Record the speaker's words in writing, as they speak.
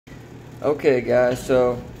Okay guys,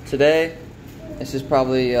 so today, this is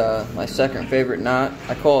probably my second favorite knot.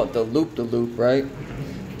 I call it the loop-de-loop, right?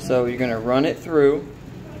 So you're going to run it through,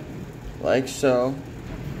 like so,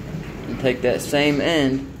 and take that same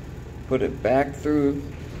end, put it back through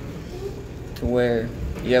to where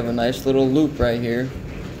you have a nice little loop right here,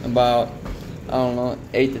 about, I don't know,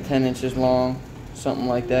 8 to 10 inches long, something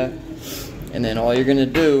like that. And then all you're going to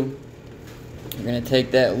do, you're going to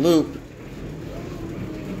take that loop,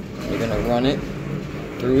 you're going to run it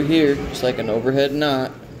through here, just like an overhead knot,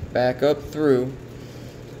 back up through,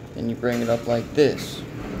 and you bring it up like this,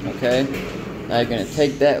 okay? Now you're going to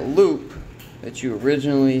take that loop that you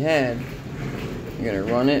originally had, you're going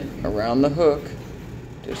to run it around the hook,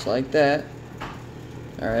 just like that,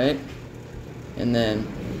 alright? And then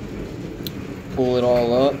pull it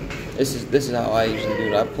all up. This is how I usually do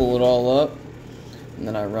it. I pull it all up, and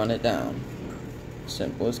then I run it down.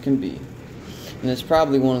 Simple as can be. And it's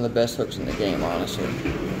probably one of the best hooks in the game, honestly.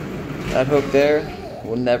 That hook there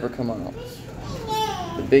will never come out.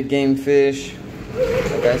 The big game fish,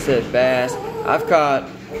 like I said, bass. I've caught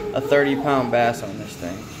a 30-pound bass on this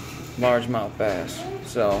thing. Largemouth bass.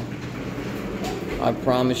 So, I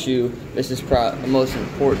promise you, this is the most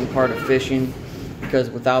important part of fishing, because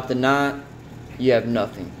without the knot, you have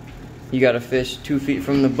nothing. You gotta fish 2 feet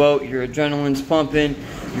from the boat, your adrenaline's pumping,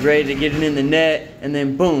 you're ready to get it in the net, and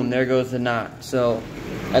then boom, there goes the knot. So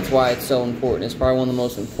that's why it's so important. It's probably one of the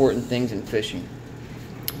most important things in fishing.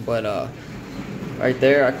 But right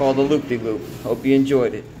there, I call the loop-de-loop. Hope you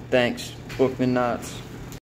enjoyed it. Thanks. Bookman knots.